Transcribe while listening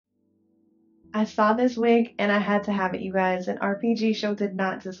I saw this wig and I had to have it, you guys, and Rpgshow did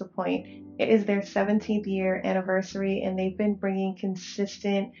not disappoint. It is their 17th year anniversary and they've been bringing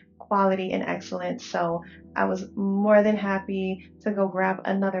consistent quality and excellence. So I was more than happy to go grab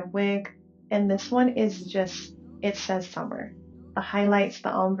another wig. And this one is just, it says summer. The highlights, the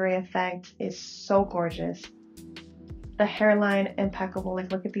ombre effect is so gorgeous. The hairline, impeccable.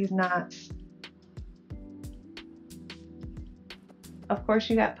 Like, look at these knots. Of course,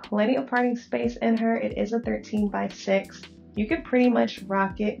 you got plenty of parting space in her. It is a 13 by 6. You can pretty much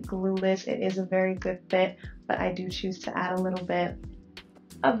rock it glueless. It is a very good fit, but I do choose to add a little bit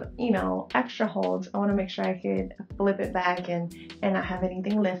of, you know, extra holds. I want to make sure I could flip it back and not have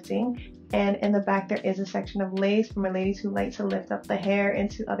anything lifting. And in the back, there is a section of lace for my ladies who like to lift up the hair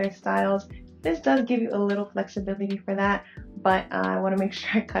into other styles. This does give you a little flexibility for that, but I want to make sure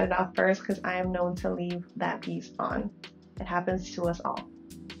I cut it off first because I am known to leave that piece on. It happens to us all.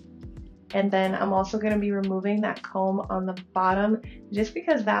 And then I'm also going to be removing that comb on the bottom just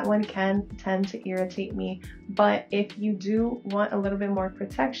because that one can tend to irritate me. But if you do want a little bit more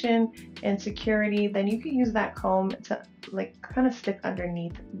protection and security, then you can use that comb to like kind of stick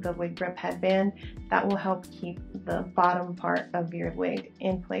underneath the wig grip headband. That will help keep the bottom part of your wig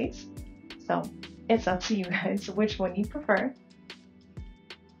in place. So it's up to you guys which one you prefer.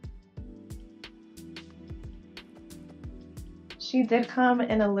 She did come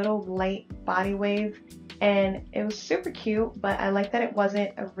in a little light body wave and it was super cute, but I like that it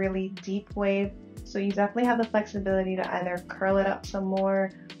wasn't a really deep wave. So you definitely have the flexibility to either curl it up some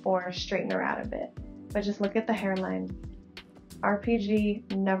more or straighten her out a bit. But just look at the hairline.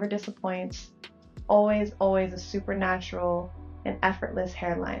 RPG never disappoints. Always, always a super natural and effortless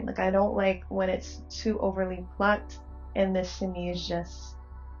hairline. Like, I don't like when it's too overly plucked, and this to me is just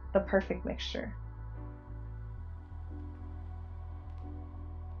the perfect mixture.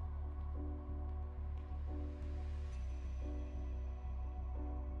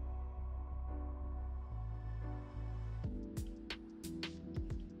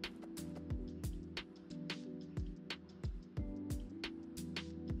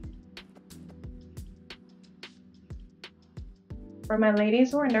 For my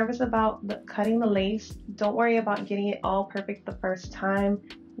ladies who are nervous about cutting the lace, don't worry about getting it all perfect the first time.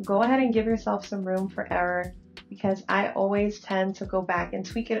 Go ahead and give yourself some room for error because I always tend to go back and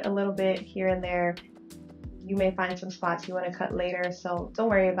tweak it a little bit here and there. You may find some spots you want to cut later, so don't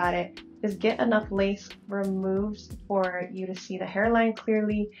worry about it. Just get enough lace removed for you to see the hairline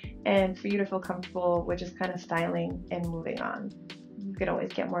clearly and for you to feel comfortable with just kind of styling and moving on. You could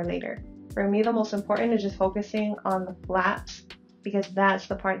always get more later. For me, the most important is just focusing on the flaps because that's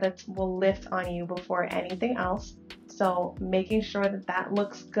the part that will lift on you before anything else. So making sure that that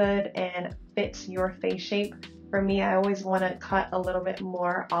looks good and fits your face shape. For me, I always want to cut a little bit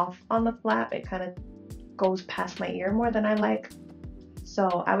more off on the flap. It kind of goes past my ear more than I like.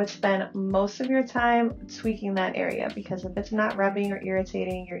 So I would spend most of your time tweaking that area because if it's not rubbing or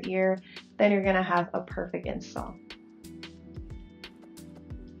irritating your ear, then you're gonna have a perfect install.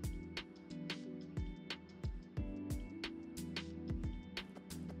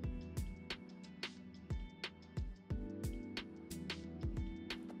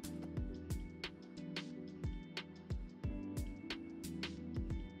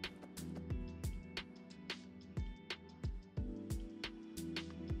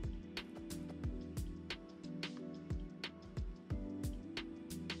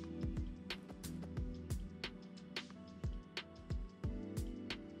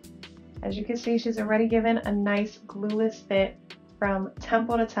 As you can see, she's already given a nice glueless fit from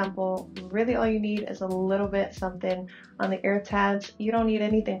temple to temple. Really all you need is a little bit something on the ear tabs. You don't need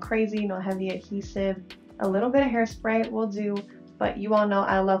anything crazy, no heavy adhesive. A little bit of hairspray will do, but you all know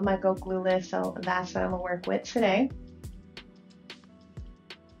I love my Go Glueless, so that's what I'm gonna work with today.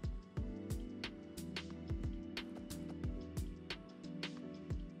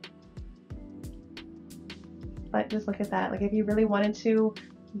 But just look at that. Like, if you really wanted to,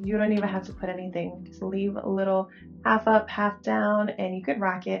 you don't even have to put anything. Just leave a little half up, half down, and you could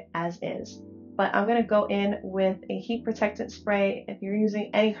rock it as is. But I'm gonna go in with a heat protectant spray. If you're using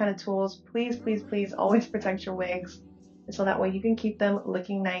any kind of tools, please, please, please always protect your wigs so that way you can keep them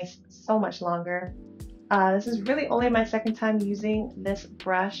looking nice so much longer. This is really only my second time using this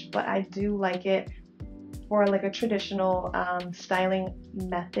brush, but I do like it for like a traditional styling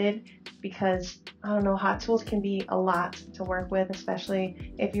method because I don't know, hot tools can be a lot to work with,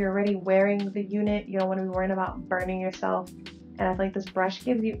 especially if you're already wearing the unit. You don't want to be worrying about burning yourself, and I feel like this brush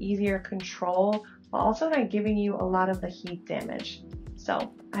gives you easier control while also not giving you a lot of the heat damage.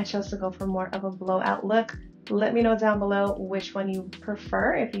 So I chose to go for more of a blowout look. Let me know down below which one you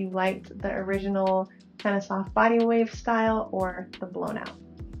prefer, if you liked the original kind of soft body wave style or the blown out.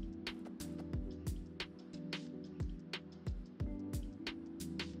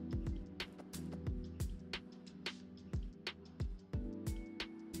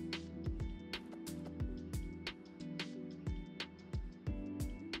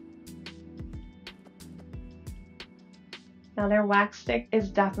 Now their wax stick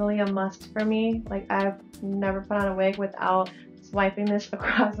is definitely a must for me. Like, I've never put on a wig without swiping this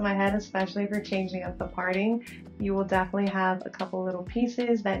across my head, especially if you're changing up the parting. You will definitely have a couple little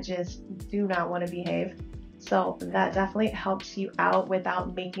pieces that just do not want to behave. So that definitely helps you out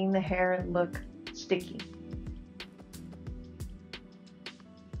without making the hair look sticky.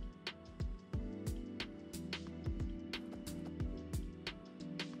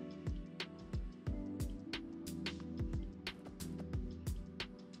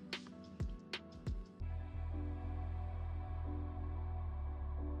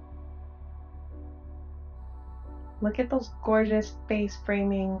 Look at those gorgeous face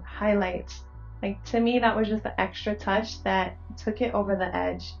framing highlights. Like, to me, that was just the extra touch that took it over the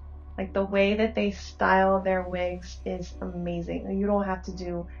edge. Like, the way that they style their wigs is amazing. You don't have to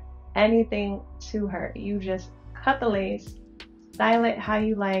do anything to her. You just cut the lace, style it how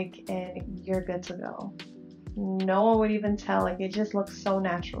you like, and you're good to go. No one would even tell. Like, it just looks so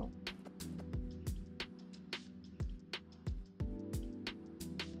natural.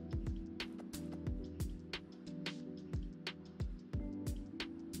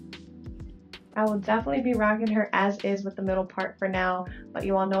 I will definitely be rocking her as is with the middle part for now, but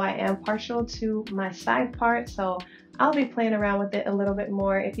you all know I am partial to my side part, so I'll be playing around with it a little bit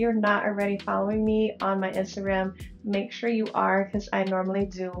more. If you're not already following me on my Instagram, make sure you are, because I normally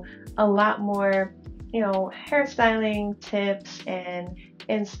do a lot more, hairstyling tips and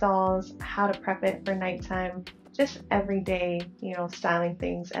installs, how to prep it for nighttime, just everyday, styling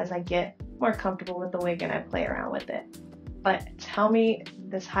things as I get more comfortable with the wig and I play around with it. But tell me,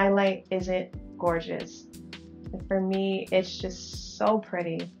 this highlight isn't gorgeous? And for me, it's just so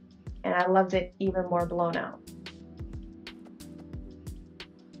pretty, and I loved it even more blown out.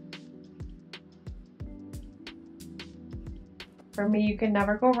 For me, you can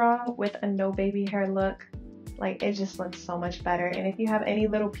never go wrong with a no baby hair look. Like, it just looks so much better. And if you have any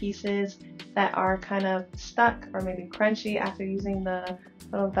little pieces that are kind of stuck or maybe crunchy after using the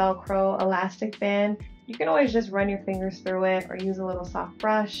little Velcro elastic band, you can always just run your fingers through it or use a little soft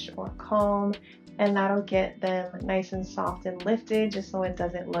brush or comb, and that'll get them nice and soft and lifted, just so it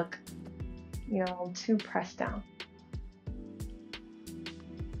doesn't look, too pressed down.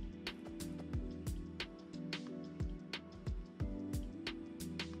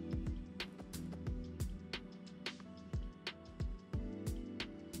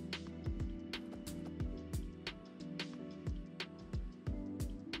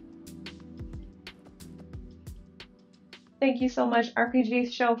 Thank you so much,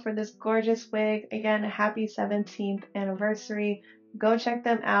 Rpgshow, for this gorgeous wig. Again, happy 17th anniversary. Go check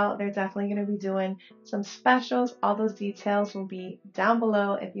them out. They're definitely going to be doing some specials. All those details will be down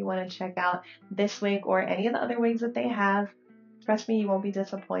below if you want to check out this wig or any of the other wigs that they have. Trust me, you won't be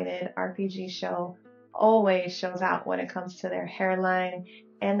disappointed. Rpgshow always shows out when it comes to their hairline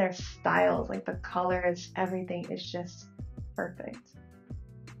and their styles. Like, the colors, everything is just perfect.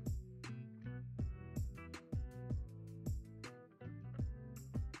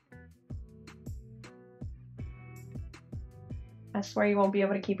 I swear you won't be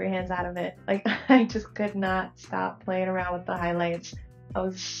able to keep your hands out of it. Like, I just could not stop playing around with the highlights. I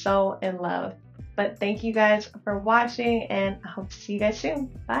was so in love. But thank you guys for watching, and I hope to see you guys soon.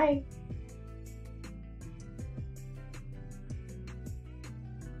 Bye.